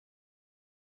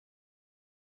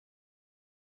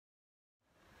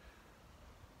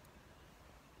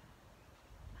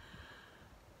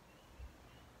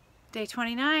Day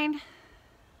 29,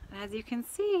 as you can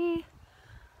see,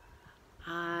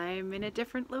 I'm in a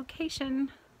different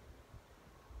location.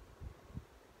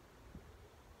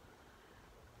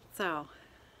 So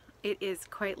it is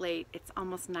quite late. It's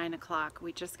almost 9 o'clock.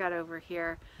 We just got over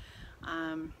here.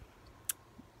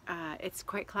 It's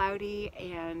quite cloudy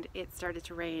and it started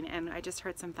to rain, and I just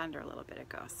heard some thunder a little bit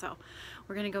ago. So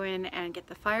we're gonna go in and get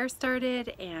the fire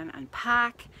started and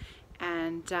unpack,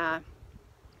 and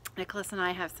Nicholas and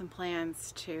I have some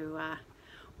plans to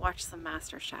watch some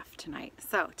MasterChef tonight.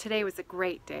 So today was a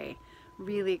great day,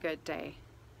 really good day.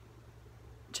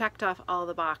 Checked off all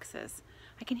the boxes.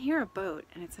 I can hear a boat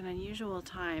and it's an unusual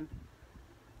time.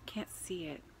 Can't see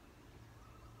it.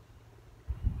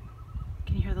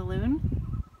 Can you hear the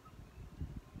loon?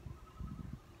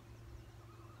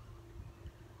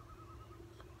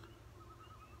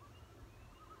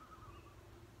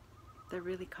 They're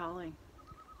really calling.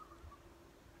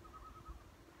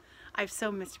 I've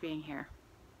so missed being here,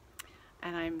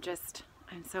 and I'm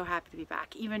so happy to be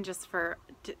back, even just for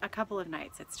a couple of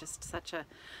nights. It's just such a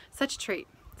treat.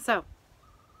 So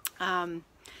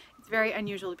it's very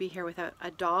unusual to be here without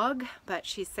a dog, but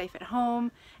she's safe at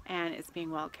home and is being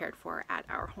well cared for at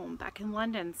our home back in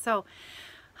London. So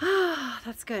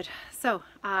that's good. So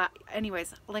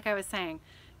anyways, like I was saying,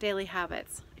 daily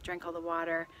habits. I drank all the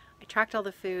water, I tracked all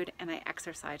the food, and I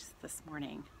exercised this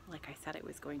morning like I said I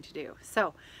was going to do.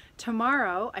 So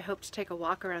tomorrow I hope to take a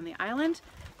walk around the island,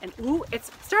 and ooh,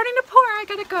 it's starting to pour. I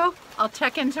gotta go. I'll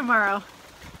check in tomorrow.